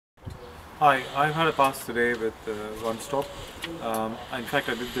Hi, I've had a pass today with One Stop. In fact,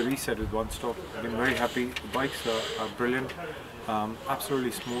 I did the reset with One Stop. I've been very happy. The bikes are brilliant, absolutely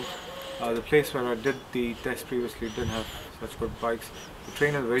smooth. The place where I did the test previously didn't have such good bikes. The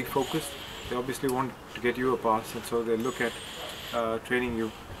trainer is very focused. They obviously want to get you a pass, and so they look at training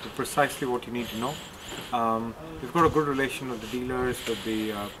you to precisely what you need to know. We've got a good relation with the dealers, with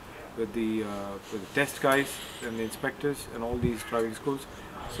the test guys and the inspectors and all these driving schools.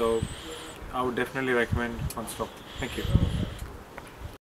 So I would definitely recommend One Stop. Thank you.